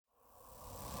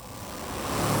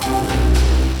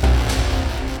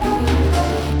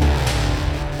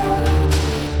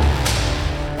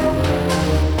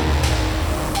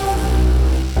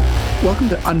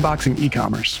Unboxing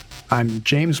E-commerce. I'm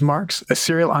James Marks, a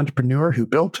serial entrepreneur who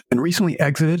built and recently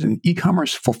exited an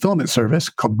e-commerce fulfillment service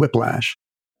called Whiplash.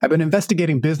 I've been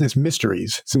investigating business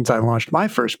mysteries since I launched my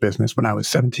first business when I was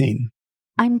 17.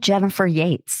 I'm Jennifer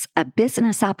Yates, a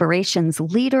business operations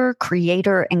leader,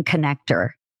 creator, and connector.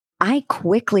 I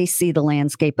quickly see the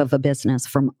landscape of a business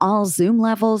from all Zoom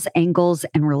levels, angles,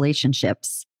 and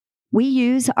relationships. We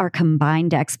use our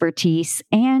combined expertise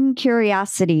and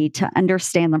curiosity to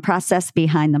understand the process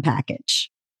behind the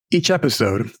package. Each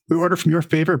episode, we order from your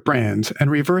favorite brands and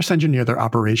reverse engineer their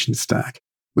operations stack.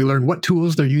 We learn what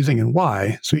tools they're using and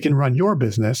why, so you can run your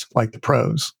business like the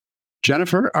pros.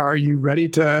 Jennifer, are you ready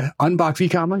to unbox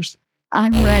e-commerce?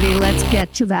 I'm ready. Let's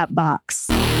get to that box.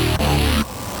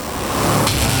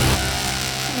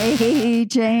 Hey,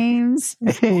 James.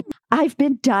 Hey. I've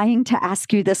been dying to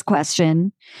ask you this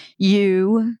question.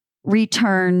 You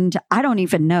returned, I don't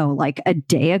even know, like a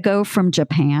day ago from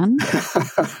Japan.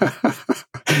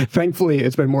 Thankfully,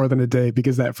 it's been more than a day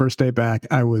because that first day back,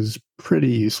 I was pretty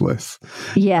useless.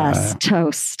 Yes,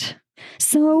 toast.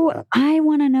 So I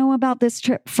want to know about this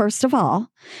trip. First of all,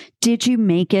 did you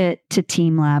make it to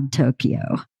Team Lab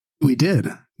Tokyo? We did.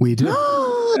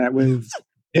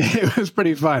 It was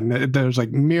pretty fun. There's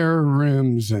like mirror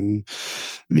rooms and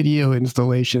video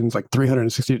installations, like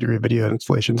 360-degree video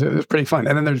installations. It was pretty fun.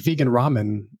 And then there's vegan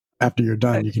ramen. After you're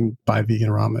done, you can buy vegan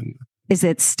ramen. Is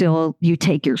it still, you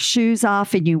take your shoes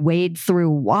off and you wade through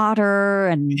water?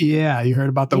 And yeah, you heard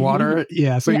about the water?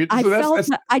 Yeah. So, yeah,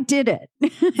 I did it.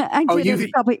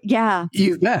 It probably, yeah.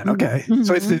 You bet. Okay. Mm-hmm.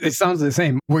 So it sounds the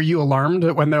same. Were you alarmed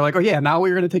when they're like, oh yeah, now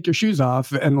we're going to take your shoes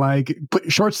off and like put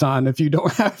your shorts on if you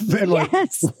don't have them?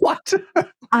 Yes. Like, what?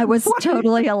 I was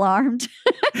totally alarmed.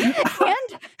 And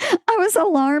I was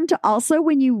alarmed also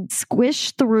when you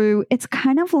squish through, it's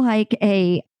kind of like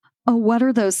what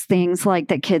are those things like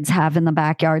that kids have in the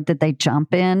backyard that they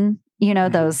jump in? You know,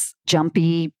 those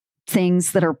jumpy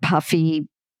things that are puffy.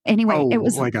 Anyway, it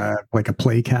was like a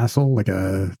play castle, like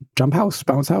a bounce house.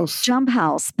 Bounce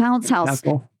house.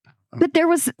 Castle. But there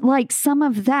was like some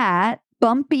of that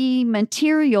bumpy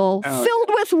material filled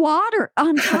with water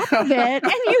on top of it,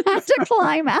 and you had to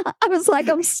climb out. I was like,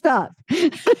 I'm stuck.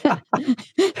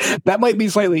 That might be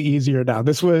slightly easier now.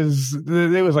 It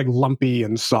was like lumpy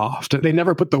and soft. They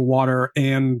never put the water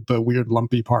and the weird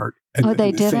lumpy part.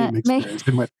 They didn't.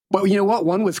 Well, you know what?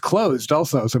 One was closed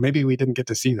also, so maybe we didn't get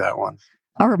to see that one.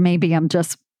 Or maybe I'm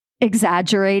just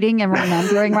exaggerating and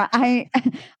remembering.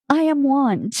 I am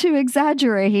one to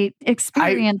exaggerate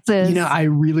experiences. I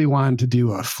really wanted to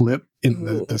do a flip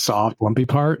in the soft, lumpy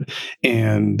part,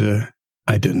 and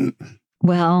I didn't.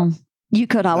 Well, you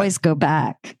could always go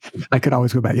back. I could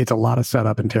always go back. It's a lot of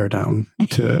setup and tear down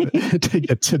to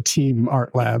get to Team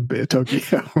Art Lab at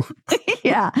Tokyo.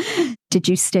 Yeah. Did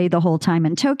you stay the whole time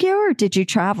in Tokyo or did you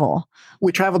travel?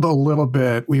 We traveled a little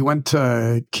bit. We went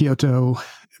to Kyoto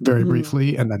very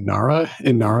briefly, and then Nara.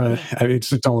 In Nara,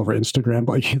 it's all over Instagram.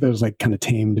 Like there's like kind of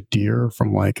tamed deer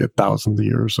from like 1,000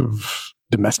 years of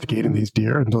domesticating these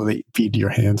deer until they feed to your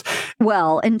hands.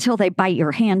 Well, until they bite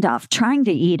your hand off, trying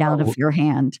to eat out of your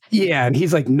hand. Yeah, and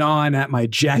he's like gnawing at my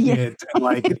jacket. Yeah.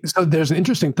 Like, so there's an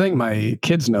interesting thing my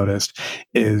kids noticed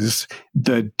is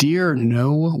the deer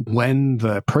know when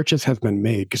the purchase has been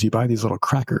made because you buy these little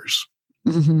crackers.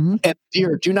 Mm-hmm. And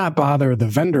deer do not bother the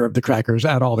vendor of the crackers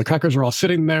at all. The crackers are all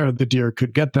sitting there. The deer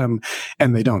could get them,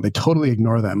 and they don't. They totally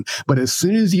ignore them. But as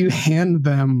soon as you hand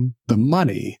them the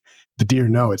money, the deer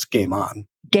know it's game on.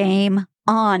 Game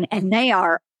on. And they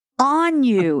are on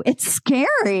you. It's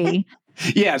scary.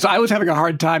 Yeah, so I was having a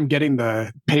hard time getting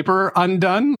the paper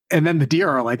undone. And then the deer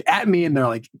are like at me and they're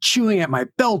like chewing at my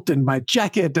belt and my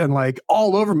jacket and like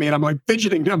all over me. And I'm like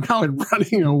fidgeting. I'm kind of like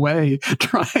running away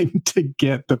trying to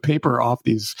get the paper off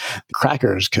these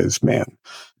crackers because, man,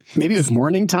 maybe it was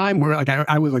morning time where like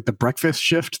I was like the breakfast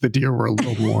shift. The deer were a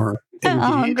little more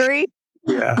hungry.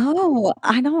 Yeah. Oh,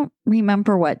 I don't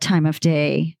remember what time of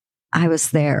day I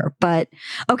was there. But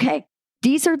okay,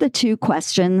 these are the two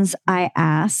questions I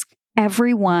ask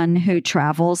everyone who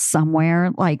travels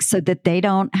somewhere, like so that they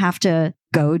don't have to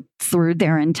go through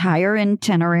their entire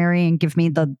itinerary and give me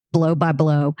the blow by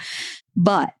blow.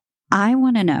 But I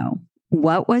want to know,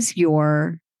 what was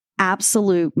your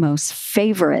absolute most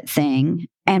favorite thing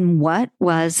and what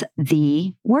was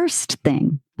the worst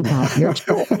thing about your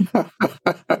trip?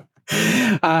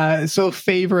 So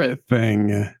favorite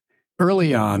thing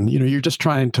early on, you're just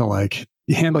trying to like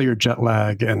handle your jet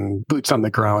lag and boots on the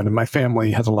ground. And my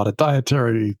family has a lot of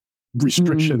dietary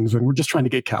restrictions and we're just trying to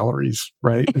get calories,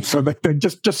 right? And so they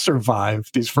just survive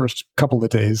these first couple of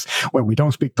days when we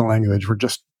don't speak the language. We're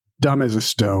just dumb as a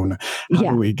stone. How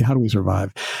Yeah. do we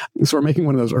survive? So we're making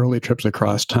one of those early trips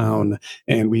across town,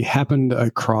 and we happened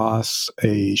across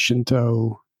a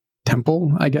Shinto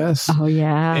temple, I guess. Oh,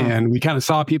 yeah. And we kind of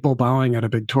saw people bowing at a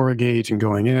big torii gate and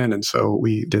going in. And so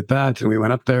we did that, and we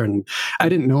went up there, and I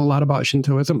didn't know a lot about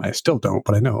Shintoism. I still don't,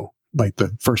 but I know like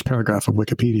the first paragraph of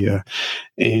Wikipedia.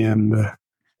 And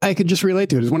I could just relate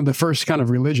to it. It's one of the first kind of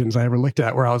religions I ever looked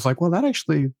at where I was like, well, that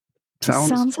actually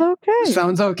sounds okay.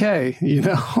 Sounds okay. You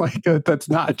know, like that's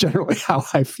not generally how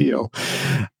I feel.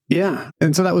 Yeah.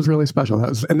 And so that was really special.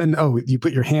 And then, you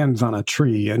put your hands on a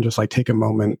tree and just like take a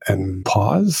moment and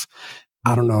pause.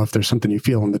 I don't know if there's something you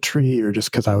feel in the tree or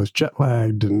just because I was jet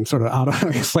lagged and sort of out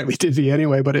of slightly dizzy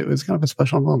anyway, but it was kind of a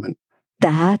special moment.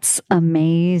 That's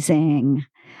amazing.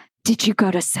 Did you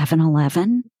go to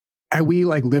 7-Eleven? We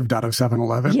like lived out of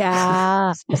 7-Eleven.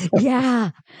 Yeah.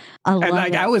 Yeah.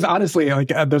 I was honestly like,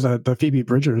 there's the Phoebe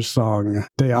Bridgers song,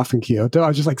 Day Off in Kyoto. I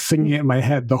was just like singing it in my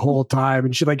head the whole time.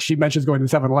 And she mentions going to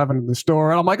 7-Eleven in the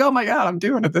store. And I'm like, oh my God, I'm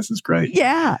doing it. This is great.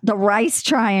 Yeah. The rice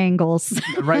triangles.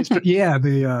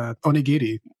 The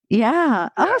onigiri. Yeah.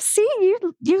 Oh, see,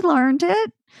 you learned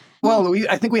it. Well,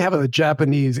 I think we have a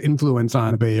Japanese influence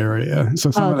on the Bay Area.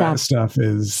 So some of that stuff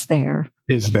is there.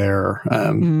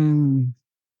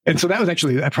 And so that was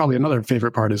actually probably another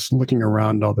favorite part is looking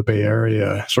around all the Bay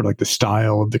Area, sort of like the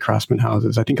style of the craftsman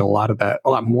houses. I think a lot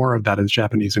more of that is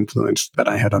Japanese influence that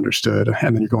I had understood.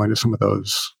 And then you're going to some of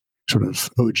those sort of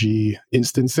OG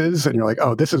instances and you're like,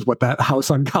 oh, this is what that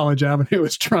house on College Avenue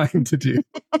is trying to do.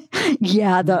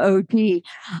 Yeah, the OG.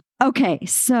 Okay,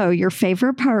 so your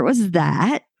favorite part was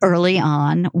that early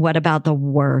on. What about the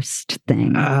worst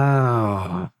thing?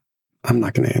 Oh, I'm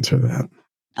not going to answer that.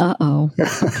 Uh-oh.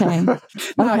 Okay.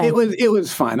 No, it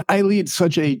was fine. I lead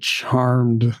such a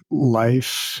charmed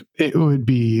life. It would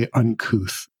be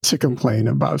uncouth to complain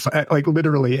about like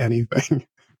literally anything.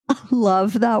 I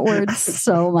love that word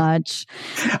so much.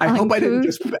 I hope I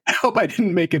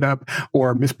didn't make it up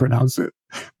or mispronounce it.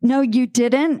 No, you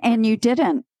didn't, and you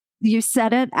didn't. You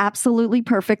said it absolutely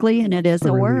perfectly, and it is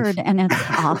a word, and it's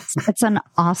awesome. It's an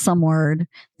awesome word.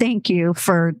 Thank you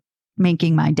for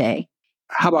making my day.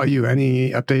 How about you?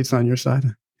 Any updates on your side?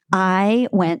 I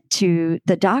went to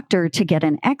the doctor to get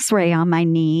an x-ray on my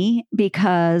knee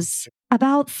because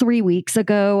about 3 weeks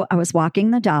ago, I was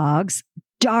walking the dogs,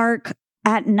 dark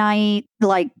at night,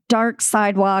 like dark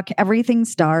sidewalk,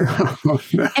 everything's dark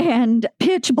and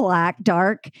pitch black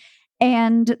dark.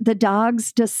 And the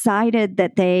dogs decided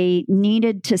that they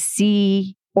needed to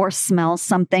see or smell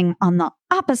something on the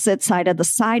opposite side of the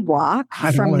sidewalk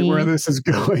from me. Where this is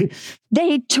going.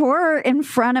 They tore in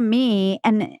front of me,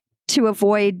 and to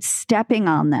avoid stepping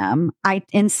on them, I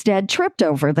instead tripped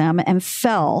over them and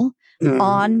fell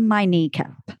on my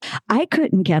kneecap. I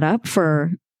couldn't get up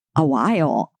for a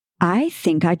while. I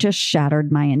think I just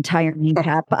shattered my entire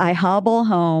kneecap. I hobble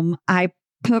home. I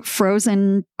put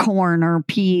frozen corn or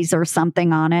peas or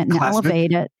something on it and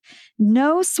elevate it.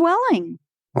 No swelling.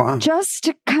 Wow. Just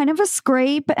kind of a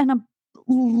scrape and a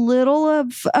little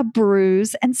of a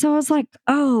bruise. And so I was like,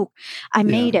 oh, I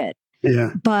made it.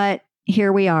 Yeah. But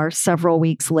here we are several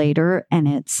weeks later and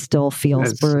it still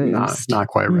feels bruised. Not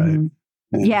quite right.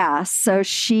 Mm-hmm. Yeah. So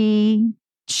she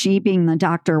being the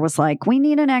doctor was like, we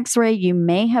need an x-ray. You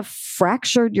may have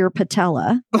fractured your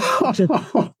patella.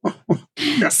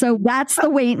 So that's the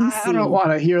wait and see. I don't want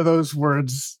to hear those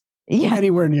words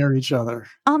anywhere near each other.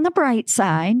 On the bright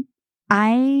side,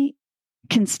 I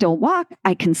can still walk.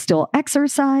 I can still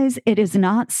exercise. It is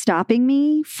not stopping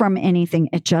me from anything.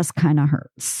 It just kind of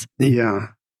hurts. Yeah.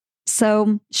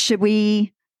 So should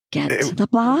we get to the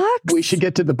box? We should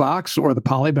get to the box or the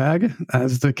poly bag,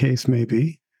 as the case may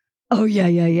be. Oh,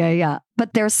 yeah.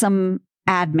 But there's some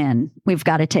admin we've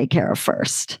got to take care of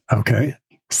first. Okay.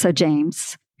 So,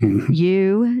 James,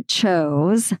 you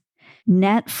chose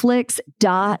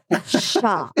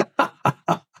Netflix.shop.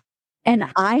 And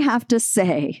I have to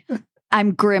say,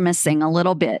 I'm grimacing a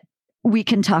little bit. We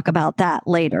can talk about that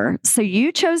later. So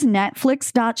you chose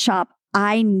Netflix.shop.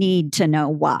 I need to know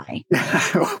why.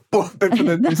 Well,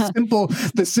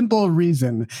 the simple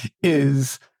reason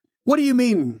is, what do you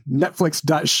mean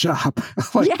Netflix.shop?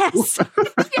 Yes.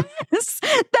 Yes.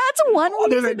 That's one reason.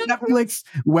 There's a Netflix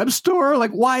web store?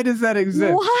 Like, why does that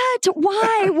exist? What?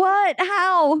 Why? What?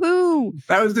 How? Who?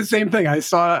 That was the same thing. I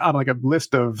saw it on like a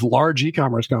list of large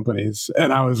e-commerce companies.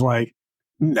 And I was like,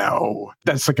 no,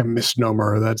 that's like a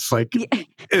misnomer. That's like,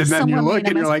 and then you look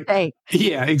and you're like,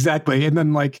 yeah, exactly. And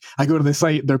then like, I go to the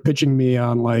site, they're pitching me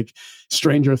on like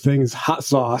Stranger Things hot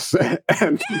sauce.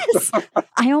 And yes.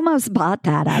 I almost bought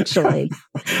that actually.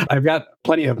 I've got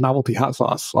plenty of novelty hot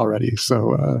sauce already.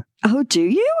 So, oh, do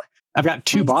you? I've got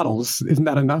 2 bottles. Isn't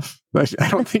that enough? Like, I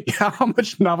don't think how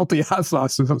much novelty hot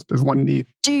sauce does one need.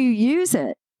 Do you use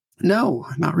it? No,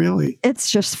 not really.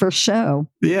 It's just for show.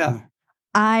 Yeah.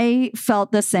 I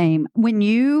felt the same. When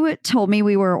you told me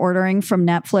we were ordering from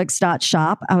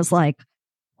Netflix.shop, I was like,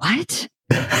 what?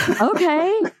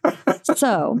 Okay.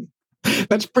 So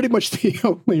that's pretty much the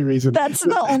only reason. That's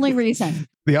the only reason.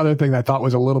 The other thing I thought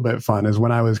was a little bit fun is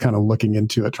when I was kind of looking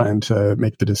into it, trying to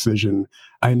make the decision,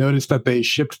 I noticed that they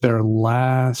shipped their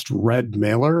last red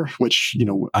mailer, which,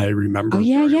 I remember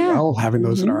very well having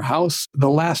those in our house. The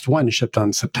last one shipped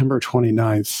on September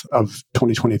 29th of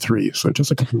 2023. So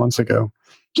just a couple months ago.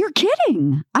 You're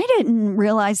kidding. I didn't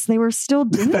realize they were still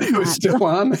doing that. It was still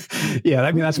on? Yeah,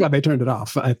 I mean, that's why they turned it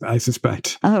off, I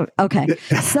suspect. Oh, okay.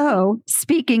 So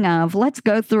speaking of, let's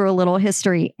go through a little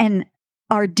history. And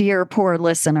our dear poor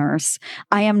listeners,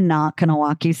 I am not going to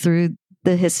walk you through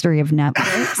the history of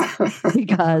Netflix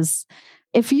because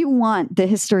if you want the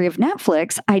history of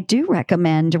Netflix, I do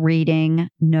recommend reading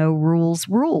No Rules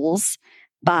Rules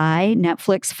by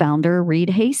Netflix founder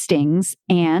Reed Hastings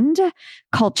and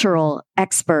cultural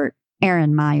expert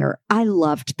Aaron Meyer. I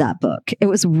loved that book. It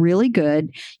was really good.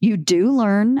 You do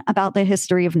learn about the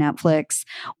history of Netflix,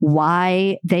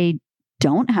 why they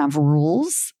don't have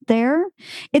rules there.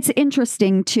 It's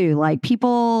interesting too. Like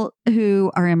people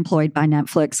who are employed by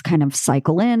Netflix kind of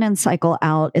cycle in and cycle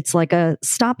out. It's like a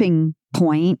stopping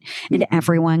point, and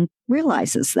everyone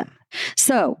realizes that.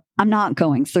 So I'm not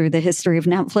going through the history of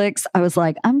Netflix. I was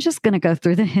like, I'm just going to go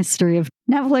through the history of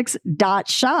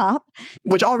Netflix.shop.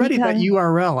 Which already that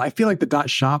URL, I feel like the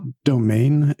 .shop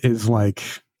domain is like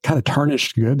kind of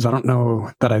tarnished goods. I don't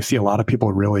know that I see a lot of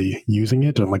people really using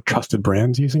it and like trusted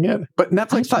brands using it. But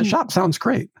Netflix.shop sounds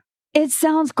great. It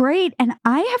sounds great. And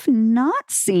I have not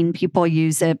seen people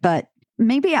use it, but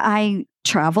maybe I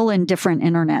travel in different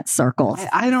internet circles.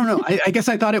 I don't know. I guess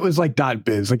I thought it was like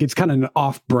 .biz. Like it's kind of an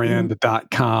off-brand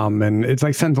 .com, and it's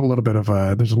like sends there's a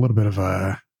little bit of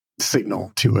a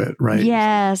signal to it, right?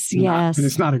 Yes, and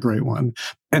it's not a great one.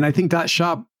 And I think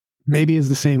 .shop maybe is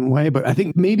the same way, but I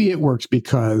think maybe it works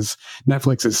because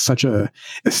Netflix is such a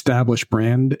established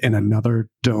brand in another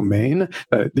domain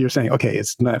that you're saying, okay,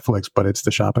 it's Netflix, but it's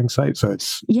the shopping site. So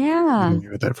it's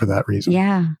with it for that reason.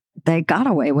 Yeah. They got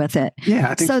away with it.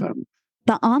 Yeah, I think so.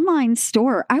 The online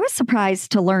store, I was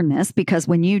surprised to learn this because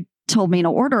when you told me to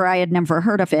order, I had never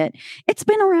heard of it. It's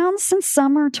been around since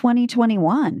summer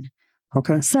 2021.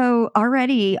 Okay. So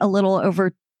already a little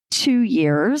over 2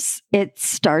 years. It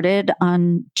started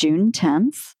on June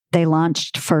 10th. They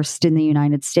launched first in the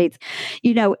United States.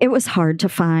 It was hard to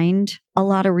find a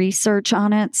lot of research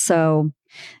on it. So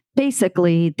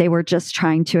basically, they were just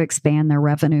trying to expand their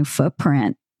revenue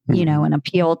footprint, and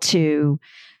appeal to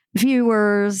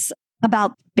viewers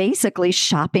about basically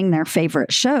shopping their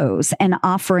favorite shows and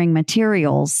offering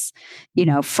materials,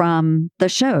 from the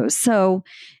shows. So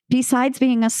besides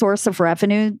being a source of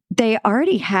revenue, they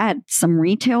already had some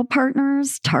retail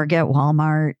partners, Target,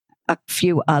 Walmart, a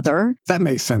few other. That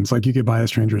makes sense. Like you could buy a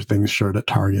Stranger Things shirt at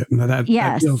Target. And that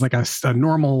feels like a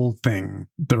normal thing.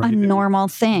 A normal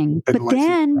thing. But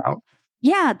then,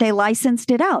 they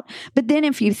licensed it out. But then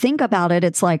if you think about it,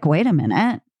 it's like, wait a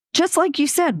minute. Just like you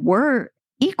said, we're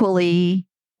equally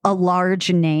a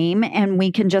large name and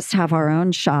we can just have our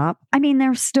own shop. I mean,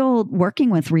 they're still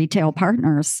working with retail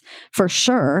partners for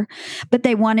sure, but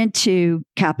they wanted to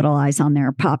capitalize on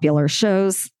their popular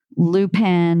shows.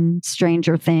 Lupin,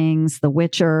 Stranger Things, The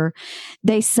Witcher.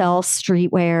 They sell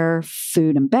streetwear,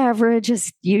 food and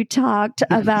beverages. You talked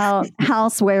about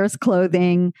housewares,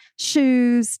 clothing,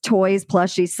 shoes, toys,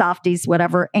 plushies, softies,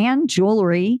 whatever, and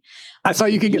jewelry. I saw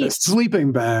you could get a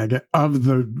sleeping bag of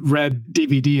the red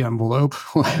DVD envelope.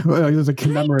 There's a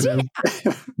commemorative.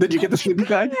 Did you get the sleeping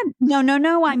bag?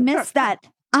 No. I missed that.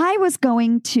 I was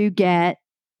going to get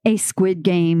a Squid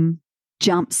Game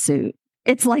jumpsuit.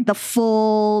 It's like the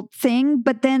full thing,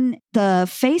 but then the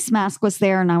face mask was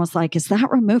there and I was like, is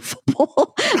that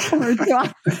removable? Or do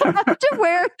I have to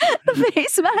wear the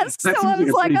face mask? So I was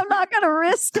like, I'm not going to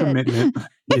risk it.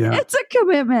 Yeah. It's a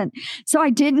commitment. So I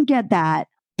didn't get that.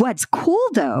 What's cool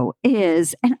though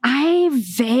is, and I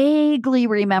vaguely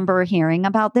remember hearing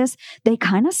about this, they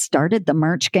kind of started the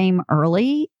merch game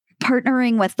early,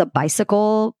 partnering with the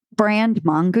bicycle brand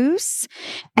Mongoose,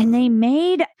 and they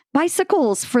made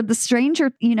bicycles for the Stranger,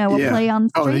 a play on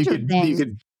Stranger Things.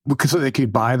 So they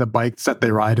could buy the bikes that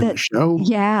they ride in the show?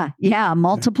 Yeah.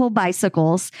 Multiple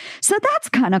bicycles. So that's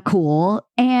kind of cool.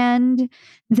 And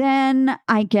then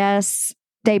I guess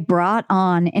they brought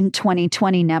on, in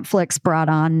 2020, Netflix brought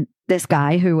on this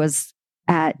guy who was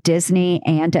at Disney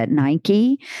and at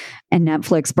Nike, and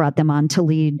Netflix brought them on to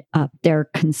lead up their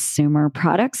consumer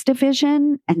products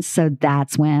division. And so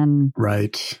that's when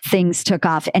things took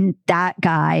off. And that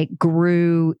guy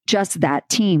grew just that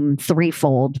team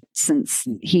threefold since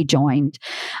he joined.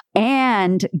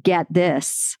 And get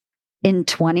this, in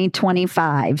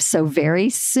 2025, so very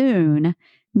soon,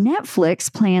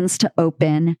 Netflix plans to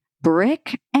open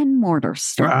brick and mortar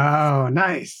stores. Oh,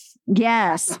 nice.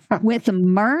 Yes, with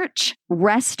merch,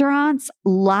 restaurants,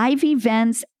 live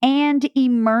events, and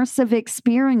immersive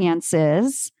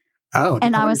experiences. Oh,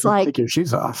 and I was like, take your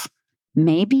shoes off.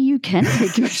 Maybe you can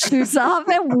take your shoes off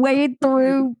and wade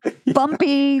through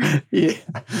bumpy,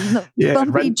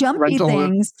 jumpy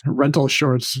things. Rental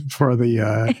shorts for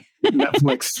the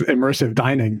Netflix immersive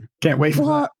dining. Can't wait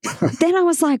for that. Then I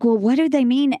was like, well, what do they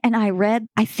mean? And I read,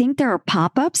 I think there are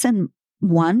pop-ups, and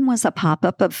one was a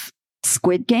pop-up of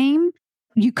Squid Game.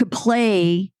 You could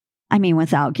play,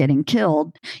 without getting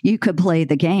killed, you could play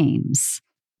the games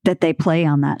that they play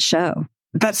on that show.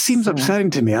 That seems upsetting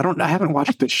to me. I haven't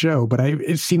watched the show, but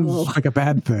it seems like a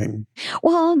bad thing.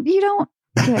 Well, you don't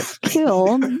get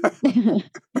killed.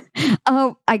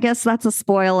 Oh, I guess that's a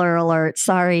spoiler alert.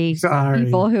 Sorry.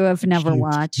 People who have never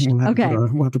watched. We'll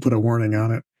have to put a warning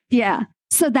on it. Yeah.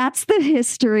 So that's the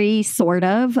history, sort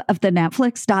of the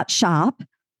Netflix.shop.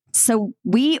 So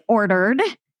we ordered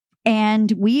on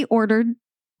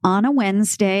a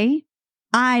Wednesday.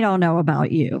 I don't know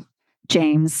about you,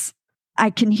 James. I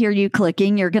can hear you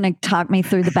clicking. You're going to talk me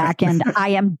through the back end. I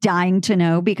am dying to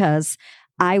know, because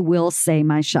I will say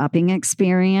my shopping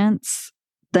experience,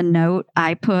 the note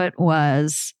I put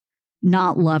was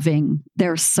not loving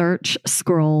their search,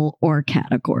 scroll, or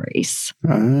categories.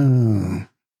 Oh.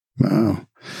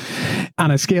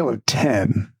 On a scale of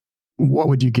 10, what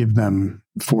would you give them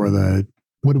for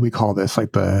what do we call this?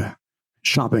 Like the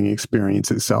shopping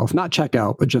experience itself, not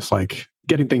checkout, but just like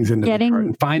getting things into the cart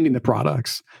and finding the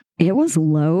products. It was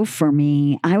low for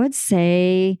me. I would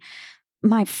say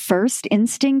my first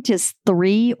instinct is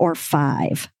 3 or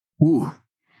 5. Ooh.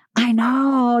 I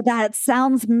know that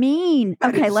sounds mean.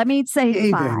 Okay, let me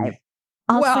say 5.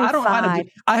 I'll say I don't 5.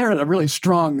 I heard a really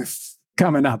strong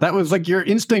coming out. That was like your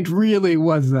instinct really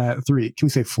was that 3. Can we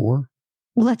say 4?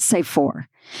 Let's say 4.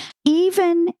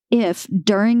 Even if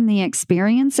during the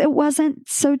experience it wasn't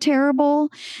so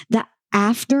terrible, the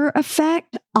after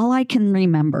effect, all I can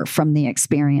remember from the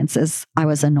experience is I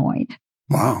was annoyed.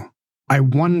 Wow. I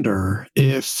wonder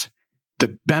if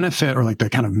the benefit, or like the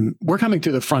kind of, we're coming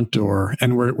through the front door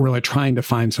and we're like trying to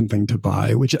find something to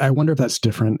buy, which I wonder if that's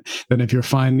different than if you're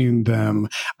finding them.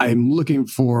 I'm looking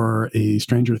for a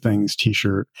Stranger Things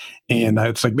t-shirt, and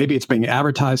it's like, maybe it's being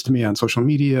advertised to me on social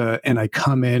media, and I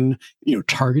come in,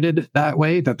 targeted that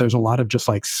way, that there's a lot of just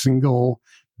like single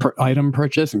item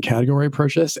purchase and category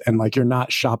purchase, and like you're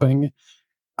not shopping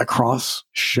across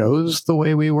shows the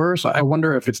way we were. So I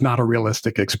wonder if it's not a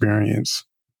realistic experience.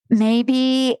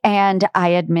 Maybe, and I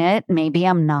admit, maybe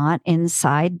I'm not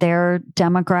inside their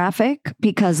demographic,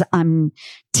 because I'm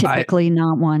typically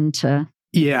not one to.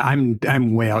 Yeah,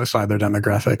 I'm way outside their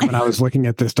demographic. When I was looking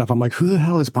at this stuff, I'm like, who the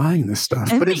hell is buying this stuff?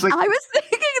 But it's like, I was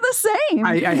thinking the same.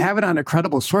 I have it on a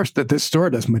credible source that this store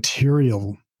does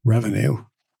material revenue.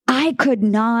 I could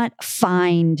not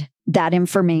find that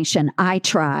information. I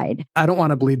tried. I don't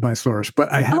want to bleed my source,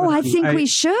 but I have. Oh, I think we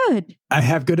should. I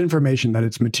have good information that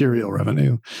it's material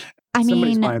revenue.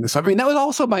 Somebody's buying this. That was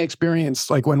also my experience.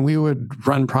 Like when we would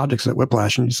run projects at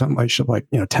Whiplash, and something like ship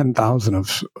 10,000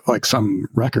 of like some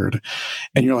record,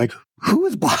 and you're like, who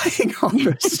is buying all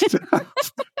this stuff?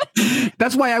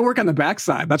 That's why I work on the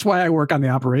backside. That's why I work on the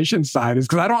operations side, is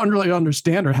because I don't really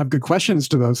understand or have good questions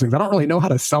to those things. I don't really know how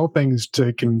to sell things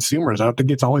to consumers. I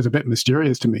think it's always a bit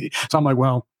mysterious to me. So I'm like,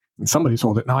 well, somebody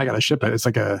sold it. Now I got to ship it. It's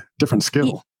like a different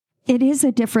skill. It is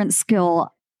a different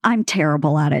skill. I'm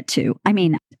terrible at it too.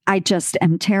 I just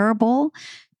am terrible.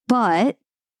 But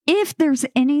if there's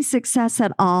any success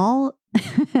at all,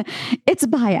 it's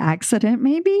by accident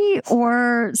maybe,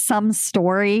 or some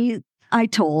story I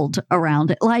told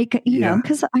around it. Like,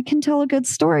 because I can tell a good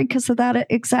story because of that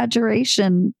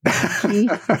exaggeration.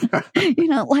 Like,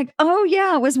 oh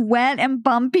yeah, it was wet and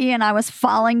bumpy and I was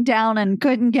falling down and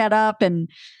couldn't get up. And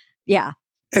yeah.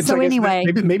 And so anyway,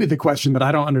 maybe the question that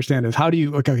I don't understand is, how do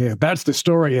you, okay, that's the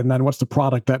story, and then what's the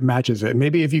product that matches it?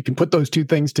 Maybe if you can put those two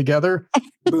things together,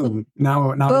 boom,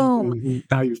 now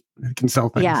you can sell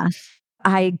things. Yeah.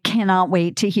 I cannot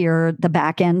wait to hear the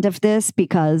back end of this,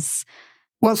 because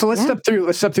Well, so let's step through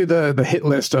the hit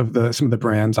list of some of the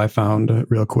brands I found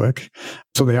real quick.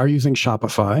 So they are using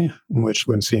Shopify, which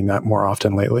we've been seeing that more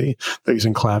often lately. They're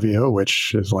using Klaviyo,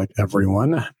 which is like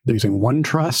everyone. They're using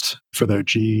OneTrust for their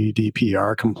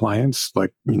GDPR compliance,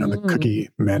 like, the cookie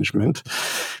management.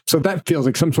 So that feels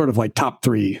like some sort of like top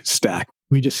 3 stack.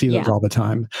 We just see those all the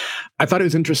time. I thought it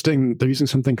was interesting. They're using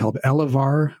something called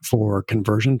Elevar for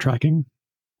conversion tracking.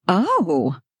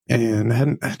 Oh. And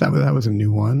that was a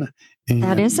new one. And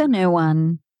that is a new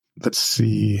one. Let's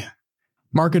see.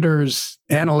 Marketers,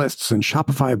 analysts, and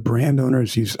Shopify brand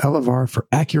owners use Elevar for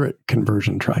accurate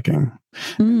conversion tracking.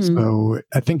 So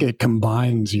I think it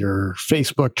combines your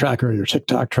Facebook tracker, your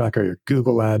TikTok tracker, your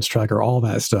Google Ads tracker, all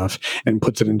that stuff, and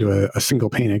puts it into a single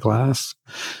pane of glass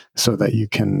so that you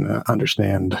can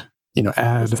understand,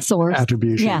 ad source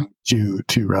attribution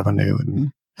to revenue.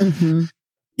 And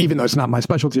even though it's not my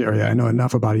specialty area, I know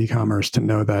enough about e-commerce to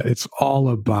know that it's all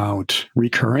about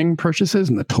recurring purchases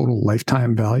and the total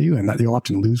lifetime value, and that you'll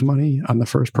often lose money on the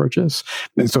first purchase.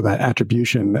 And so that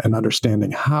attribution and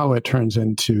understanding how it turns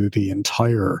into the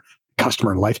entire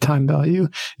customer lifetime value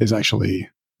is actually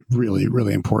really,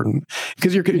 really important,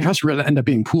 because your customers end up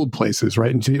being pooled places,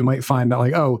 right? And so you might find that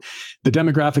like, oh, the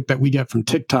demographic that we get from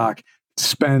TikTok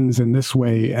spends in this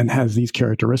way and has these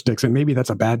characteristics. And maybe that's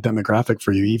a bad demographic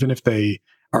for you, even if they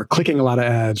are clicking a lot of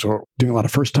ads or doing a lot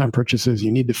of first-time purchases.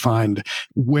 You need to find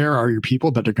where are your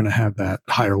people that are going to have that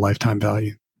higher lifetime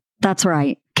value. That's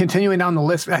right. Continuing down the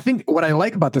list, I think what I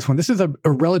like about this one, this is a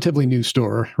relatively new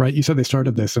store, right? You said they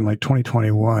started this in like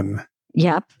 2021.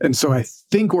 Yep. And so I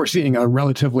think we're seeing a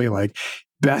relatively like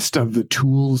best of the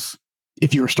tools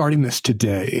if you're starting this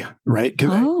today, right?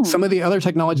 Because some of the other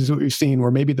technologies that we've seen were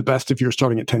maybe the best if you're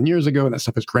starting it 10 years ago and that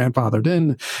stuff is grandfathered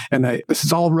in. And this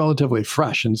is all relatively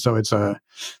fresh. And so it's a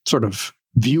sort of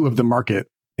view of the market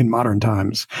in modern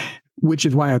times, which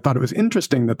is why I thought it was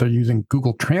interesting that they're using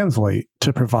Google Translate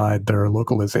to provide their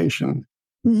localization.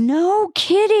 No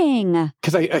kidding.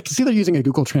 Because I can see they're using a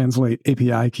Google Translate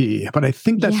API key, but I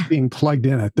think that's being plugged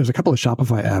in. There's a couple of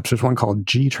Shopify apps. There's one called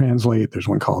G-Translate. There's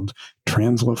one called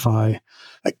Translify.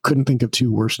 I couldn't think of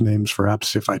 2 worse names for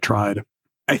apps if I tried.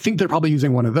 I think they're probably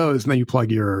using one of those, and then you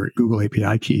plug your Google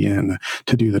API key in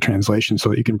to do the translation so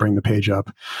that you can bring the page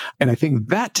up. And I think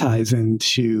that ties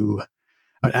into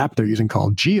an app they're using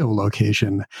called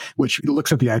geolocation, which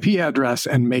looks at the IP address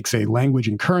and makes a language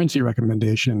and currency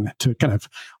recommendation to kind of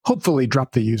hopefully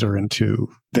drop the user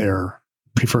into their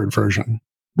preferred version.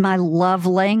 My love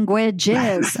language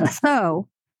is. So,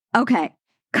 okay.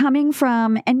 Coming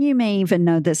from, and you may even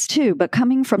know this too, but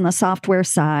coming from the software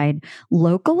side,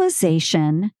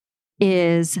 localization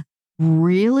is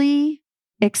really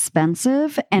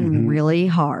expensive and really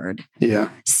hard. Yeah.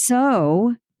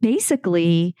 So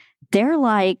basically, they're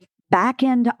like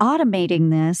back-end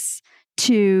automating this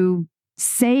to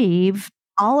save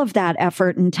all of that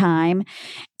effort and time.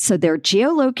 So they're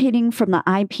geolocating from the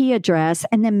IP address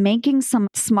and then making some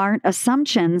smart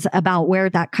assumptions about where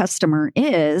that customer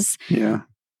is. Yeah.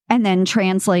 And then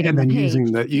translating and then the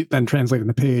page. then translating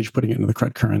the page, putting it into the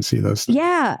correct currency, those things.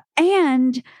 Yeah.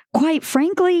 And quite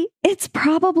frankly, it's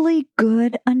probably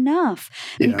good enough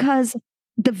because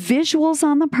the visuals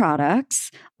on the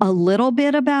products, a little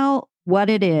bit about what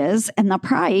it is and the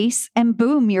price, and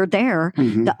boom, you're there.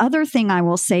 The other thing I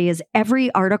will say is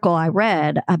every article I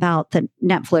read about the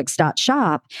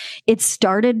Netflix.shop, it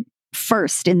started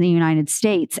first in the United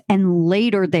States and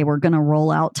later they were going to roll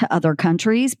out to other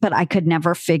countries, but I could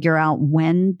never figure out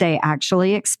when they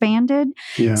actually expanded.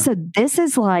 Yeah. So this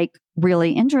is like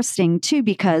really interesting too,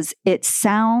 because it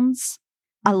sounds,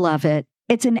 I love it.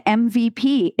 It's an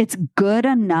MVP. It's good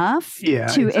enough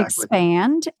to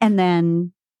expand and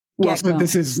then well, so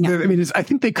this is, I mean, I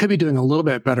think they could be doing a little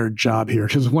bit better job here,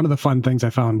 because one of the fun things I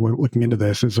found looking into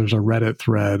this is there's a Reddit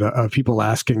thread of people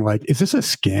asking, like, is this a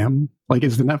scam? Like,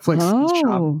 is the Netflix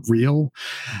shop real?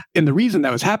 And the reason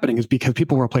that was happening is because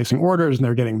people were placing orders and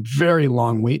they're getting very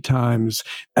long wait times.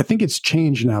 I think it's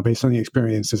changed now based on the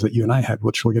experiences that you and I had,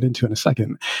 which we'll get into in a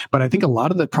second. But I think a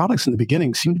lot of the products in the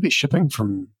beginning seem to be shipping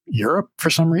from Europe for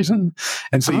some reason.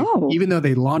 And so even though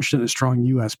they launched in a strong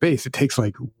US base, it takes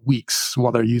like weeks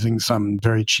while they're using some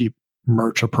very cheap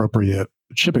merch appropriate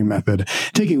shipping method,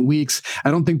 taking weeks.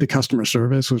 I don't think the customer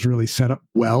service was really set up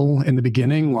well in the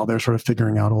beginning while they're sort of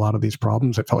figuring out a lot of these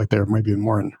problems. It felt like they're maybe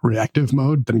more in reactive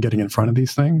mode than getting in front of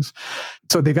these things.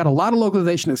 So they've got a lot of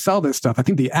localization to sell this stuff. I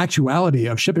think the actuality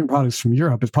of shipping products from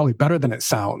Europe is probably better than it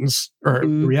sounds, or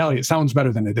in reality, it sounds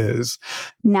better than it is.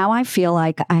 Now I feel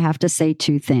like I have to say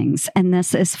 2 things. And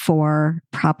this is for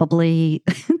probably,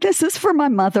 this is for my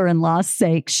mother-in-law's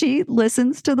sake. She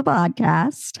listens to the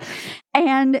podcast.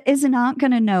 and is not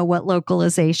going to know what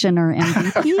localization or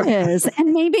MVP is.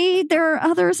 And maybe there are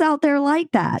others out there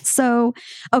like that. So,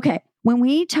 okay, when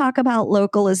we talk about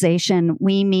localization,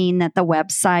 we mean that the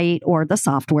website or the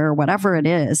software, whatever it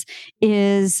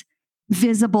is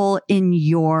visible in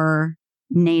your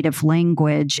native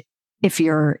language if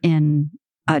you're in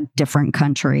a different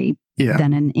country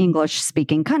than an English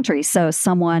speaking country. So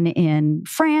someone in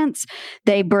France,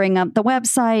 they bring up the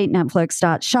website,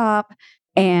 Netflix.shop,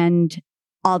 and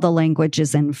all the language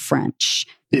is in French.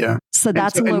 Yeah. So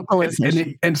that's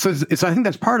localization. And so I think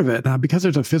that's part of it. Now, because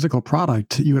there's a physical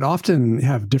product, you would often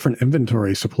have different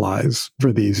inventory supplies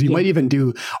for these. You might even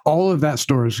do all of that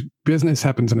store's business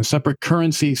happens in a separate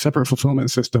currency, separate fulfillment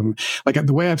system. Like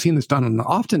the way I've seen this done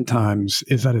oftentimes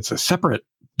is that it's a separate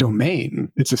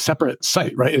domain. It's a separate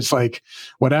site, right? It's like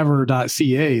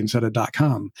whatever.ca instead of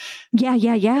 .com. Yeah.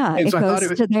 And it goes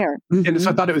to there. Mm-hmm. And so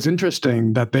I thought it was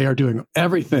interesting that they are doing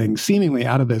everything seemingly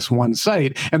out of this one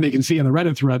site. And they can see in the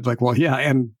Reddit thread, like, well, yeah,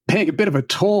 and paying a bit of a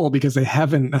toll because they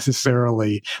haven't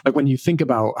necessarily, like when you think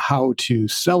about how to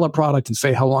sell a product and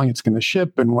say how long it's going to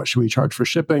ship and what should we charge for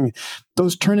shipping,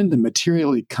 those turn into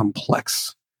materially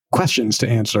complex questions to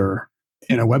answer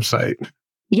in a website.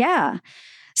 Yeah.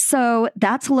 So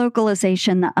that's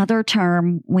localization. The other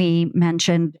term we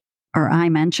mentioned, or I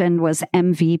mentioned, was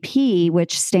MVP,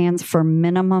 which stands for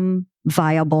minimum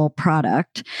viable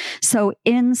product. So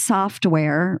in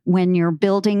software, when you're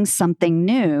building something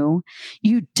new,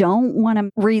 you don't want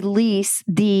to release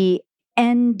the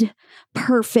end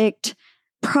perfect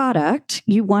product.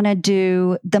 You want to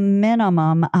do the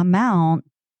minimum amount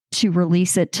to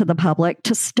release it to the public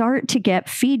to start to get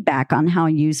feedback on how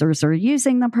users are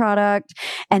using the product.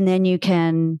 And then you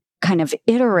can kind of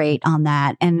iterate on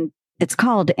that. And it's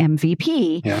called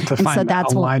MVP. Yeah, to find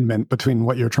that alignment between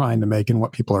what you're trying to make and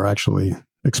what people are actually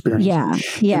experiencing.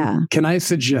 Yeah. Can I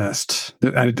suggest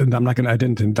that I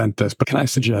didn't invent this, but can I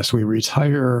suggest we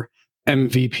retire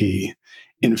MVP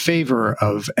in favor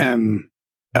of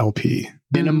MLP,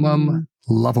 minimum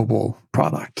lovable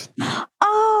product?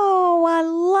 I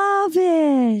love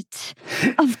it.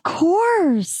 Of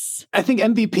course. I think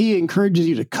MVP encourages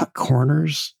you to cut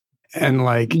corners and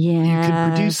you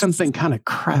can produce something kind of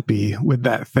crappy with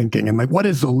that thinking. And what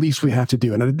is the least we have to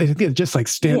do? And I think it just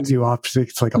stands you off.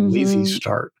 It's like a lazy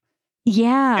start.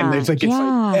 Yeah. And it's like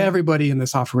everybody in the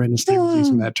software industry is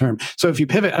using that term. So if you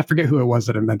pivot, I forget who it was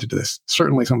that invented this.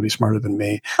 Certainly somebody smarter than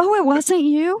me. Oh, it wasn't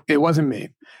you? It wasn't me,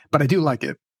 but I do like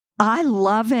it. I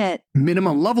love it.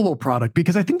 Minimum lovable product,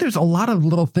 because I think there's a lot of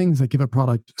little things that give a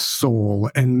product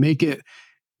soul and make it,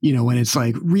 when it's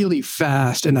really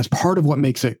fast, and that's part of what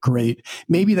makes it great.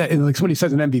 Maybe that, like somebody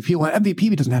says an MVP, well,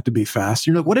 MVP doesn't have to be fast.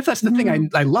 What if that's the thing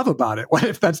I love about it? What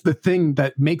if that's the thing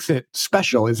that makes it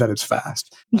special is that it's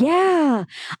fast? Yeah,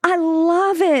 I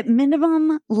love it.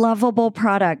 Minimum lovable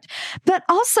product. But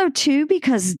also too,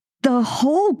 because the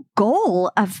whole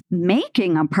goal of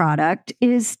making a product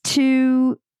is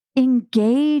to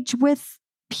engage with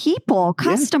people,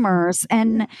 customers.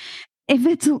 And if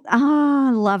it's,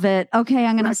 I love it. Okay,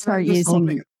 I'm going to start using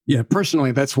it. Yeah,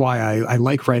 personally, that's why I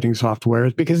like writing software,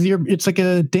 because it's like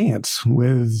a dance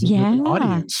with an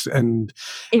audience. And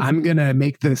I'm going to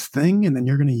make this thing, and then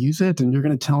you're going to use it, and you're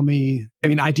going to tell me,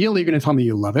 ideally, you're going to tell me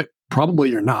you love it.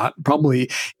 Probably you're not.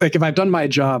 Probably, if I've done my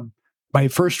job, my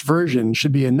first version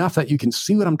should be enough that you can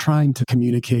see what I'm trying to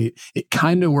communicate. It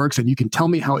kind of works, and you can tell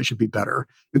me how it should be better.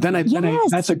 Then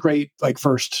that's a great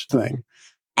first thing.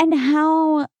 And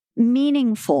how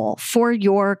meaningful for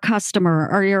your customer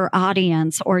or your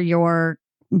audience or your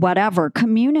whatever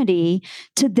community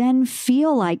to then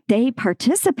feel like they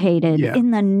participated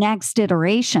in the next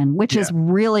iteration, which is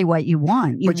really what you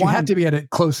want. You have to be at it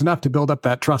close enough to build up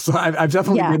that trust. So I've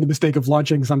definitely made the mistake of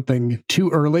launching something too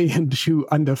early and too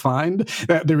undefined.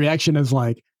 The reaction is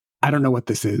I don't know what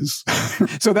this is.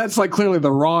 So that's clearly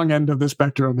the wrong end of the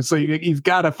spectrum. So you've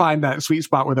got to find that sweet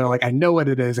spot where they're I know what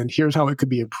it is, and here's how it could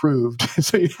be improved.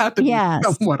 So you have to be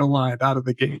somewhat aligned out of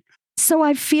the gate. So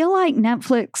I feel like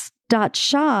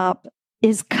Netflix.shop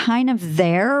is kind of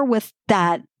there with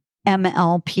that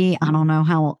MLP. I don't know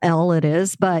how L it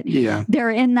is, but they're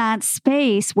in that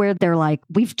space where they're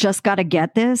we've just got to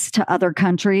get this to other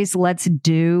countries. Let's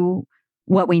do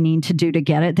what we need to do to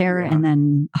get it there. And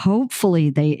then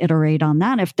hopefully they iterate on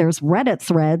that. If there's Reddit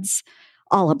threads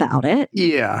all about it.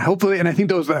 Yeah, hopefully. And I think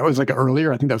that was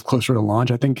earlier. I think that was closer to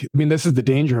launch. This is the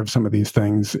danger of some of these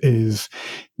things is,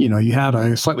 you had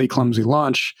a slightly clumsy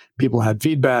launch, people had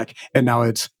feedback, and now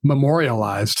it's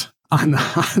memorialized on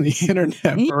the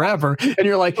internet forever. And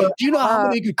you're like, do you know how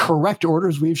many correct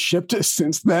orders we've shipped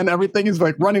since then? Everything is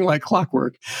like running like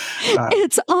clockwork.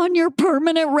 It's on your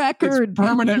permanent record. It's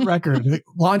permanent record.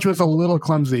 Launch was a little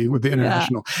clumsy with the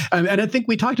international. And I think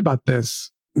we talked about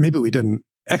this. Maybe we didn't.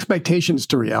 Expectations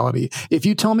to reality. If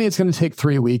you tell me it's going to take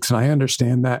 3 weeks and I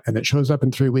understand that and it shows up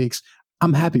in 3 weeks,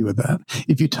 I'm happy with that.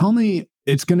 If you tell me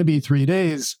it's going to be 3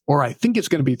 days, or I think it's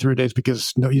going to be 3 days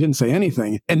because no, you didn't say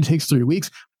anything and it takes 3 weeks,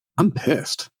 I'm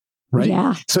pissed. Right.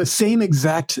 Yeah. So same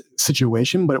exact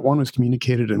situation, but one was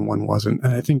communicated and one wasn't.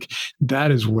 And I think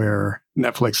that is where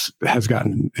Netflix has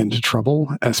gotten into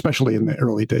trouble, especially in the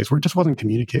early days where it just wasn't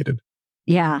communicated.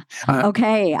 Yeah.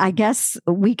 Okay. I guess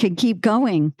we can keep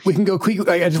going. We can go quick.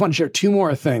 I just want to share 2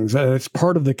 more things. It's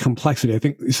part of the complexity. I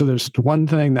think so. There's one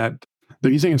thing that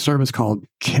they're using a service called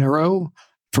Caro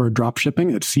for drop shipping.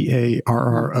 It's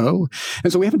Carro.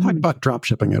 And so we haven't talked about drop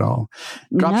shipping at all.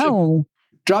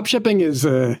 Drop shipping is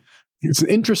it's an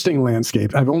interesting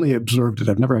landscape. I've only observed it.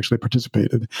 I've never actually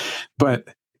participated. But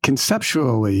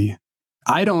conceptually,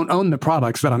 I don't own the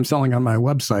products that I'm selling on my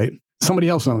website. Somebody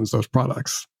else owns those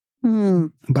products.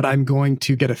 But I'm going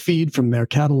to get a feed from their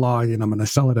catalog and I'm going to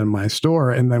sell it in my store.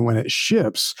 And then when it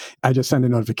ships, I just send a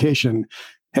notification,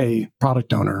 hey,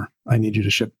 product owner, I need you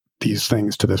to ship these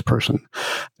things to this person.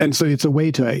 And so it's a way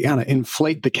to kind of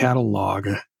inflate the catalog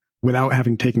without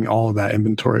having taken all of that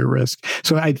inventory risk.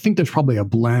 So I think there's probably a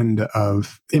blend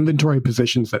of inventory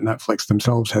positions that Netflix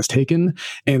themselves has taken,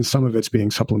 and some of it's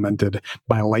being supplemented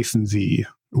by a licensee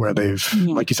where they've,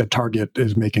 like you said, Target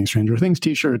is making Stranger Things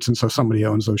t-shirts. And so somebody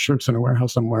owns those shirts in a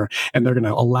warehouse somewhere, and they're going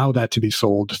to allow that to be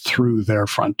sold through their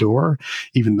front door,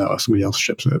 even though somebody else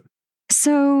ships it.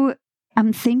 So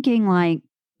I'm thinking like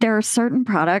there are certain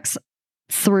products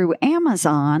through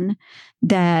Amazon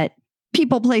that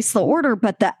people place the order,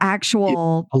 but the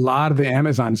actual... A lot of the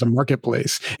Amazon is a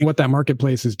marketplace. And what that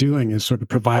marketplace is doing is sort of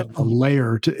provide a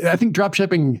layer to... I think drop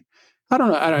shipping, I don't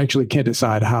know, I actually can't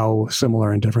decide how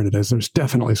similar and different it is. There's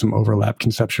definitely some overlap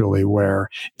conceptually where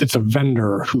it's a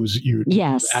vendor who's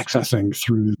accessing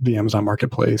through the Amazon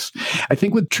marketplace. I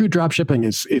think with true drop shipping,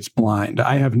 it's blind.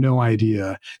 I have no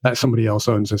idea that somebody else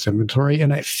owns this inventory.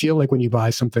 And I feel like when you buy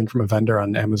something from a vendor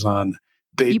on Amazon,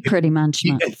 you pretty much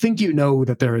know. I think you know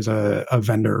that there is a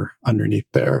vendor underneath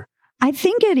there. I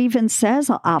think it even says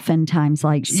oftentimes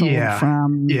like sold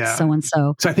from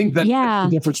so-and-so. So I think that's the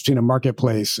difference between a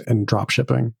marketplace and drop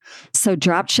shipping. So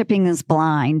drop shipping is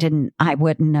blind and I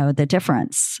wouldn't know the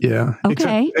difference. Yeah.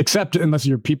 Okay. Except unless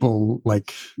you're people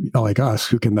like us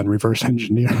who can then reverse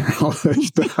engineer all this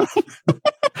stuff.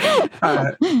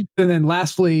 And then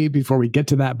lastly, before we get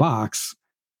to that box,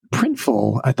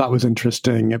 Printful, I thought was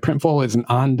interesting. Printful is an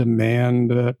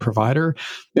on-demand provider.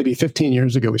 Maybe 15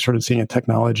 years ago, we started seeing a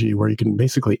technology where you can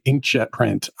basically inkjet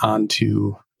print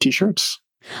onto t-shirts.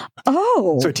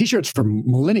 Oh. So t-shirts for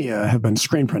millennia have been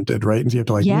screen printed, right? And so you have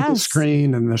to make a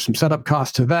screen, and there's some setup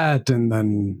cost to that. And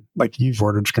then you've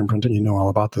ordered screen printing, you know all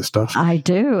about this stuff. I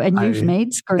do. And you've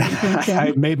made screen printing.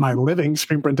 I've made my living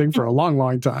screen printing for a long,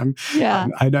 long time. Yeah.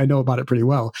 I know about it pretty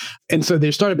well. And so they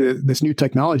started this new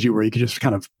technology where you could just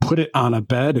kind of put it on a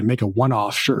bed and make a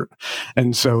one-off shirt.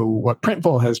 And so what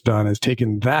Printful has done is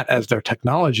taken that as their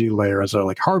technology layer, as their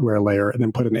hardware layer, and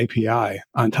then put an API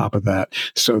on top of that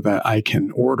so that I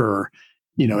can order,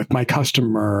 if my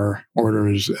customer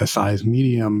orders a size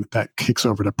medium, that kicks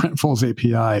over to Printful's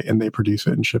API and they produce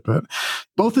it and ship it.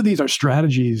 Both of these are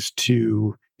strategies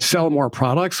to sell more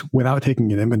products without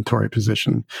taking an inventory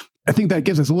position. I think that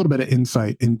gives us a little bit of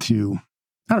insight into,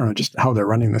 just how they're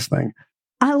running this thing.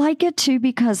 I like it too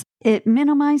because it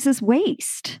minimizes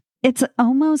waste. It's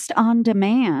almost on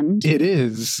demand. It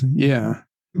is. Yeah.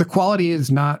 The quality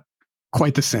is not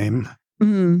quite the same.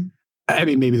 I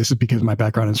mean, maybe this is because of my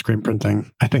background in screen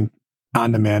printing. I think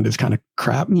on demand is kind of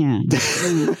crap. Yeah.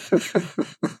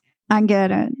 I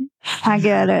get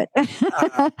it.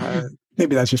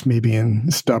 Maybe that's just me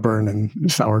being stubborn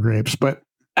and sour grapes, but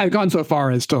I've gone so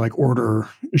far as to order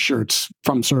shirts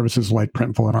from services like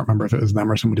Printful. I don't remember if it was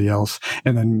them or somebody else.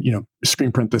 And then,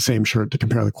 screen print the same shirt to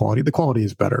compare the quality. The quality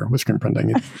is better with screen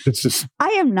printing. It's just... I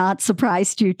am not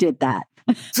surprised you did that.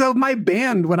 So my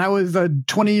band, when I was a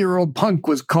 20-year-old punk,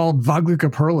 was called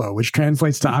Vagluka Perlo, which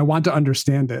translates to I want to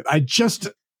understand it.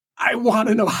 I want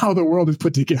to know how the world is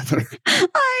put together.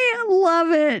 I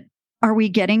love it. Are we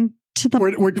getting to the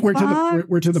box? We're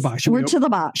to the box. We're to the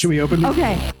box. Should we open it?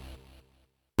 Okay.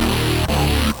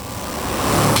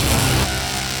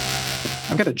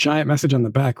 I've got a giant message on the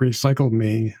back. Recycled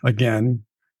me again.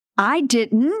 I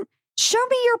didn't. Show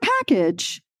me your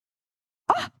package.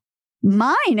 Oh,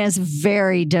 mine is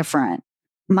very different.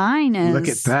 Mine is... Look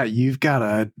at that. You've got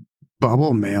a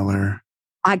bubble mailer.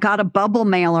 I got a bubble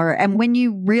mailer. And when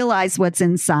you realize what's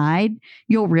inside,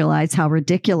 you'll realize how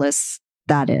ridiculous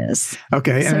that is.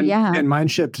 Okay. So, and mine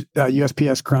shipped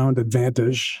USPS Crown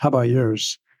Advantage. How about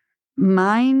yours?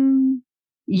 Mine,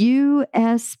 USPS,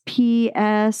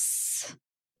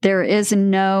 there is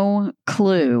no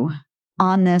clue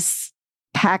on this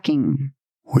packing.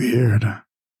 Weird.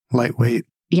 Lightweight.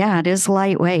 Yeah, it is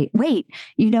lightweight. Wait,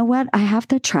 you know what? I have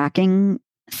the tracking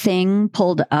thing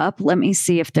pulled up. Let me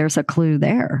see if there's a clue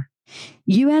there.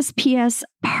 USPS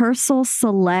Parcel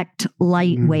Select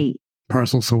Lightweight.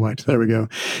 Parcel Select. There we go.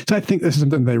 So I think this is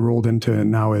something they rolled into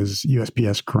and now is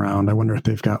USPS Ground. I wonder if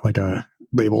they've got like a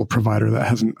label provider that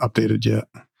hasn't updated yet.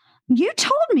 You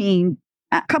told me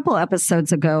a couple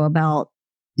episodes ago about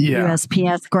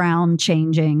USPS Ground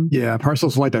changing. Yeah,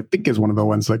 Parcel Select I think is one of the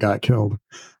ones that got killed.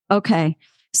 Okay.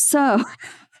 So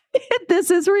this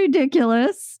is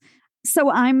ridiculous. So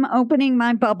I'm opening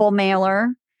my bubble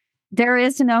mailer. There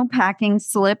is no packing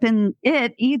slip in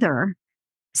it either.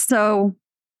 So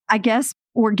I guess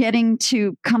we're getting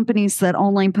to companies that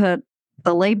only put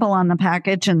the label on the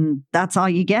package and that's all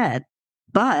you get.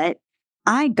 But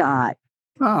I got...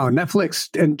 Oh, Netflix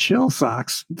and chill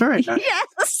socks. Very nice.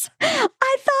 Yes.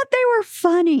 I thought they were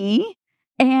funny.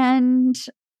 And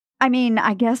I mean,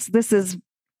 I guess this is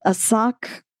a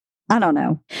sock. I don't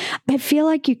know. I feel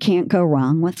like you can't go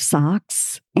wrong with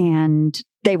socks, and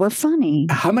they were funny.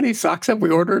 How many socks have we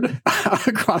ordered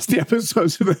across the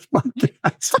episodes of this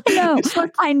podcast? I know.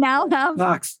 I now have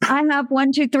socks. I have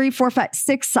 1, 2, 3, 4, 5,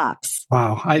 6 socks.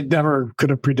 Wow. I never could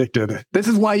have predicted. This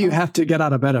is why you have to get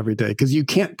out of bed every day, because you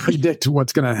can't predict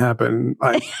what's going to happen.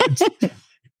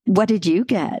 What did you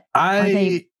get?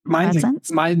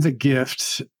 Mine's a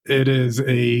gift. It is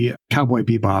a Cowboy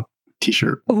Bebop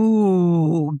t-shirt.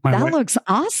 Ooh, that looks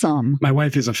awesome. My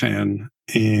wife is a fan,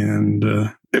 and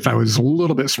if I was a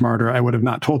little bit smarter, I would have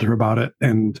not told her about it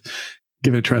and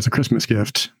given it to her as a Christmas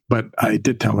gift. But I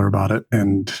did tell her about it,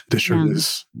 and the shirt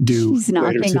is due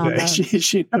later today. On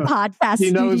the podcast.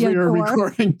 She knows we are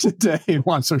recording today and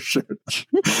wants her shirt.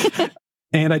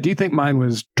 And I do think mine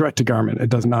was direct to garment. It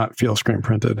does not feel screen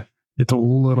printed. It's a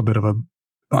little bit of a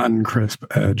uncrisp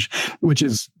edge, which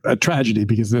is a tragedy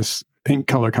because this pink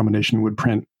color combination would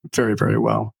print very, very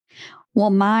well. Well,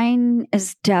 mine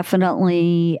is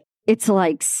definitely, it's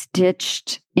like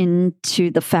stitched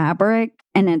into the fabric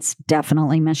and it's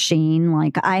definitely machine.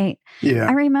 Like I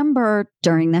remember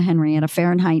during the Henrietta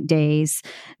Fahrenheit days,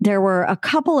 there were a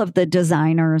couple of the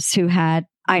designers who had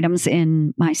items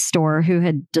in my store who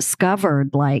had discovered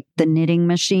like the knitting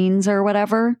machines or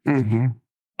whatever. Mm-hmm.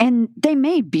 And they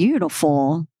made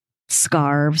beautiful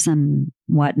scarves and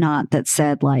whatnot that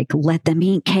said like, let them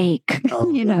eat cake,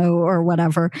 or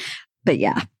whatever. But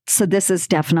yeah, so this is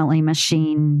definitely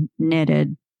machine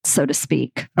knitted, so to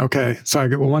speak. Okay. So I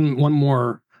get one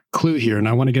more clue here, and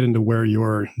I want to get into where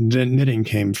your knitting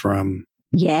came from.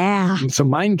 Yeah. So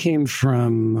mine came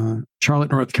from Charlotte,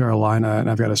 North Carolina,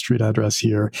 and I've got a street address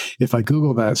here. If I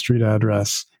Google that street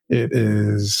address, it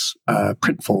is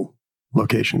Printful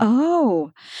location.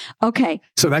 Oh, okay.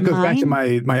 So that goes back to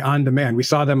my on-demand. We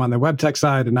saw them on the web tech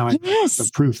side, and now I have the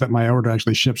proof that my order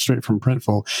actually shipped straight from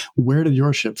Printful. Where did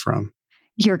yours ship from?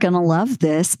 You're going to love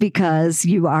this because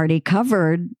you already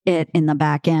covered it in the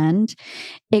back end.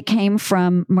 It came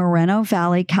from Moreno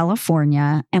Valley,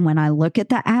 California. And when I look at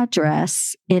the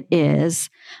address, it is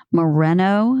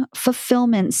Moreno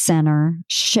Fulfillment Center,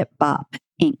 ShipBop,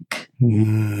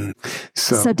 Inc.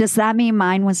 So does that mean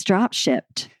mine was drop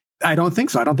shipped? I don't think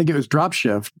so. I don't think it was drop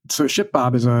shipped. So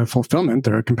ShipBop is a fulfillment.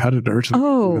 They're a competitor to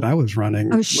the that I was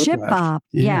running. Oh, ShipBop.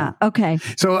 Yeah. Okay.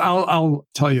 So I'll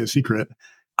tell you a secret.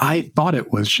 I thought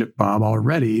it was ShipBop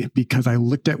already because I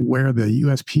looked at where the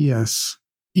USPS,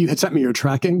 you had sent me your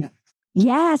tracking.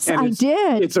 Yes, I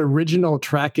did. Its original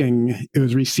tracking, it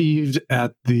was received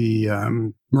at the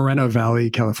Moreno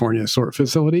Valley, California sort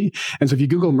facility. And so if you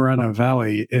Google Moreno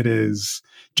Valley, it is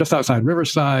just outside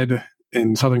Riverside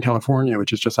in Southern California,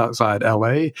 which is just outside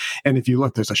LA. And if you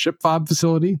look, there's a ShipFob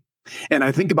facility. And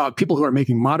I think about people who are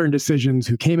making modern decisions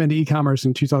who came into e-commerce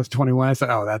in 2021. I said,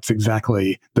 oh, that's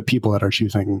exactly the people that are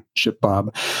choosing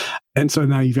ShipBob. And so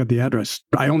now you've got the address.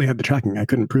 I only had the tracking. I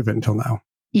couldn't prove it until now.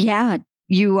 Yeah,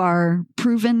 you are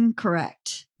proven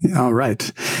correct. All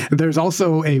right. There's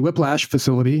also a Whiplash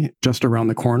facility just around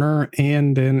the corner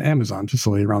and an Amazon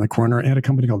facility around the corner and a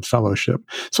company called Fellowship.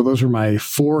 So those were my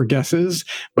 4 guesses.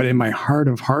 But in my heart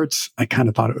of hearts, I kind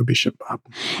of thought it would be ShipBob.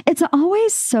 It's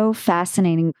always so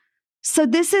fascinating. So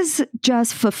this is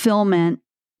just fulfillment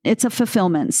it's a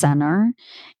fulfillment center.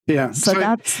 Yeah. So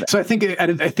I think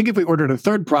if we ordered a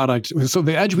third product, so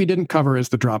the edge we didn't cover is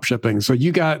the drop shipping. So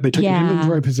they took an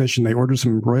inventory position. They ordered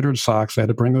some embroidered socks. They had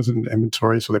to bring those into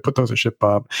inventory. So they put those at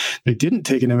ShipBob. They didn't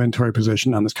take an inventory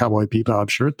position on this Cowboy Bebop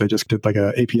shirt. They just did like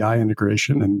a API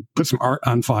integration and put some art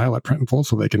on file at Printful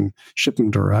so they can ship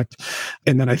them direct.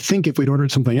 And then I think if we'd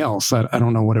ordered something else, I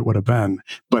don't know what it would have been,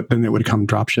 but then it would come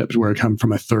drop shipped where it come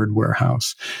from a third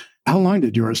warehouse. How long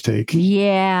did yours take?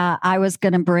 Yeah, I was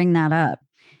going to bring that up.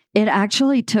 It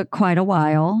actually took quite a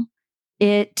while.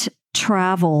 It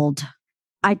traveled.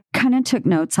 I kind of took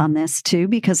notes on this too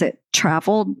because it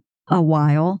traveled a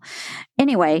while.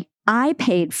 Anyway, I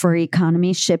paid for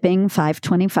economy shipping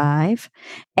 $5.25.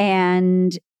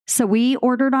 And so we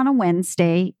ordered on a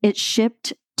Wednesday. It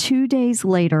shipped 2 days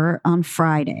later on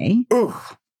Friday.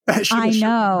 Oh, I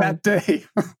know. That day.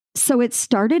 So it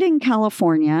started in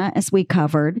California, as we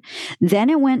covered. Then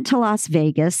it went to Las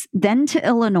Vegas, then to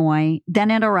Illinois. Then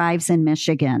it arrives in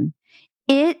Michigan.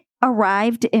 It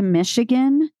arrived in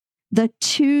Michigan the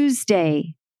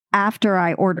Tuesday after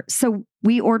I ordered. So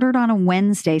we ordered on a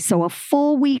Wednesday. So a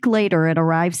full week later, it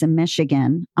arrives in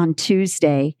Michigan on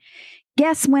Tuesday.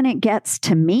 Guess when it gets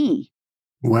to me?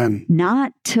 When?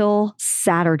 Not till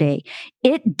Saturday.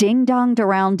 It ding-donged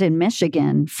around in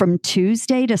Michigan from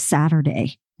Tuesday to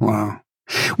Saturday. Wow.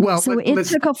 Well, so it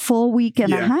took a full week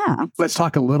and a half. Let's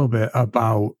talk a little bit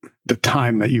about the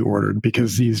time that you ordered,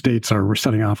 because these dates were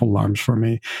setting off alarms for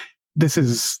me. This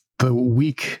is the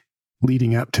week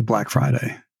leading up to Black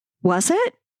Friday. Was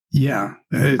it? Yeah.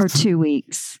 Or 2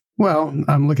 weeks? Well,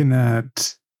 I'm looking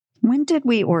at... When did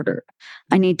we order?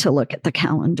 I need to look at the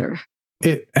calendar.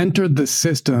 It entered the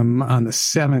system on the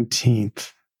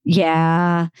 17th.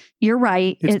 Yeah, you're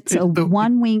right. It's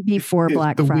 1 week before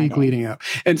Black Friday. The week leading up.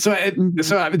 And so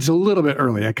so it's a little bit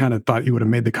early. I kind of thought you would have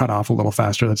made the cutoff a little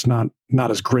faster. That's not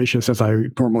as gracious as I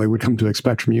normally would come to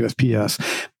expect from USPS.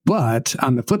 But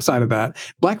on the flip side of that,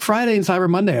 Black Friday and Cyber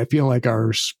Monday, I feel like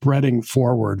are spreading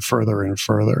forward further and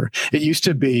further. It used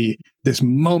to be this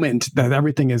moment that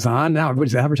everything is on. Now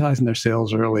everybody's advertising their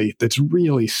sales early. That's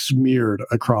really smeared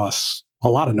across a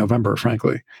lot of November,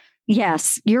 frankly.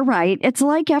 Yes, you're right. It's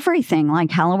like everything.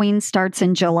 Like Halloween starts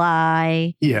in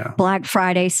July. Yeah. Black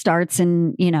Friday starts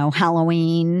in,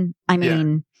 Halloween. I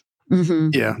mean,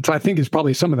 Yeah. So I think it's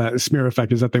probably some of that smear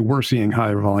effect is that they were seeing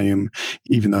higher volume,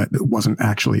 even though it wasn't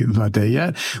actually the day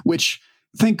yet, which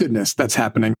thank goodness that's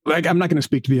happening. Like, I'm not going to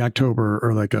speak to the October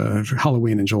or like a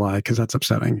Halloween in July because that's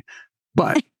upsetting.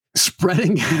 But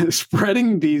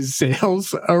spreading these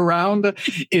sales around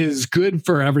is good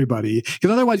for everybody,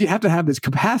 because otherwise you have to have this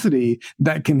capacity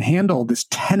that can handle this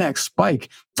 10x spike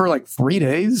for like 3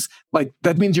 days. Like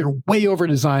that means you're way over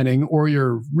designing or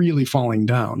you're really falling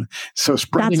down. So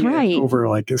spreading it over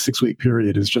like a 6-week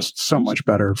period is just so much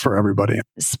better for everybody.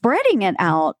 Spreading it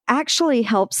out actually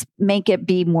helps make it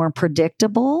be more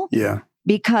predictable. Yeah.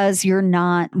 Because you're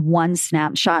not one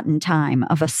snapshot in time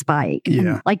of a spike. Yeah.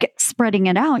 And like spreading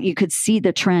it out, you could see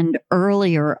the trend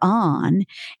earlier on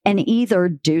and either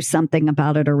do something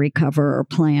about it or recover or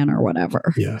plan or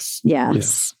whatever. Yes.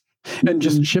 And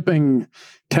just shipping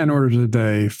 10 orders a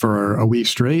day for a week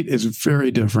straight is very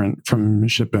different from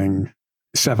shipping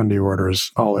 70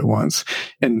 orders all at once.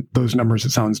 And those numbers,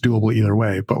 it sounds doable either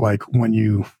way. But like when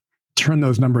you turn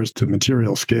those numbers to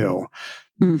material scale,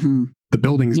 the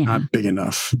building's not big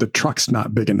enough. The truck's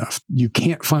not big enough. You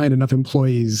can't find enough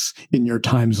employees in your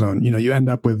time zone. You end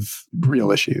up with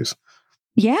real issues.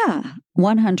 Yeah,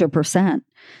 100%.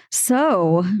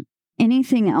 So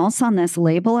anything else on this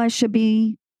label I should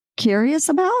be curious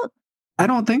about? I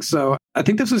don't think so. I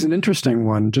think this is an interesting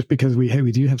one just because we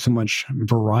do have so much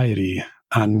variety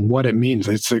on what it means.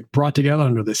 It's like brought together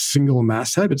under this single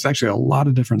masthead. It's actually a lot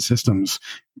of different systems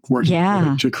working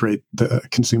together to create the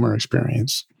consumer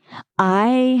experience.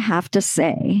 I have to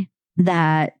say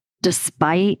that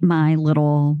despite my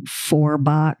little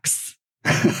 4-box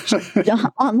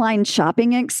online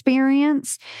shopping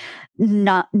experience,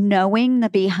 not knowing the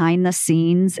behind the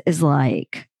scenes is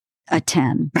like a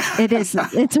 10.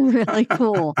 It's really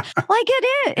cool. Like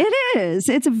it is.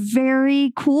 It's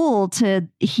very cool to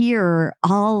hear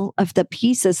all of the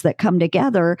pieces that come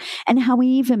together and how we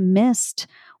even missed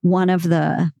one of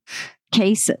the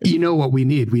cases. You know what we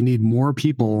need? We need more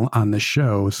people on the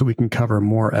show so we can cover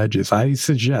more edges. I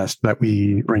suggest that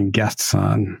we bring guests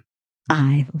on.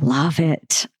 I love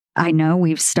it. I know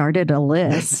we've started a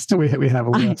list. we have a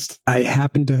list. I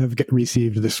happen to have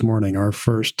received this morning our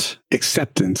first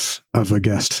acceptance of a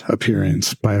guest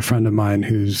appearance by a friend of mine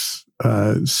who's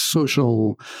a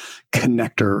social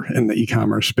connector in the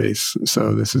e-commerce space.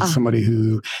 So this is somebody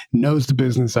who knows the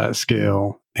business at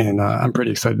scale and I'm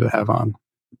pretty excited to have on.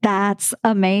 That's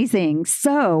amazing.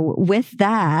 So with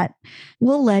that,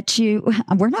 we're not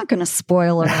going to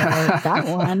spoiler that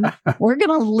one. We're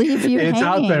going to leave you It's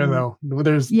hanging. out there, though.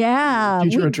 There's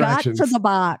future attractions. Got to the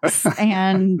box,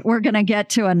 and we're going to get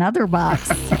to another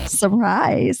box.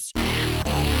 Surprise.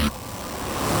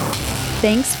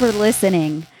 Thanks for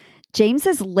listening.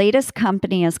 James's latest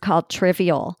company is called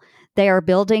Trivial. They are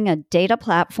building a data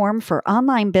platform for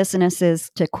online businesses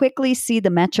to quickly see the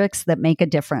metrics that make a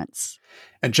difference.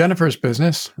 And Jennifer's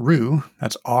business, Roux,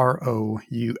 that's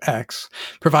ROUX,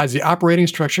 provides the operating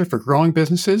structure for growing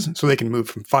businesses so they can move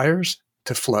from fires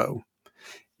to flow.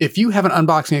 If you have an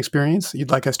unboxing experience you'd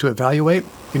like us to evaluate,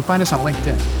 you can find us on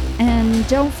LinkedIn. And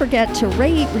don't forget to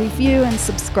rate, review, and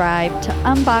subscribe to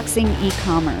Unboxing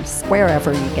E-Commerce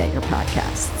wherever you get your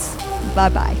podcasts.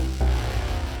 Bye-bye.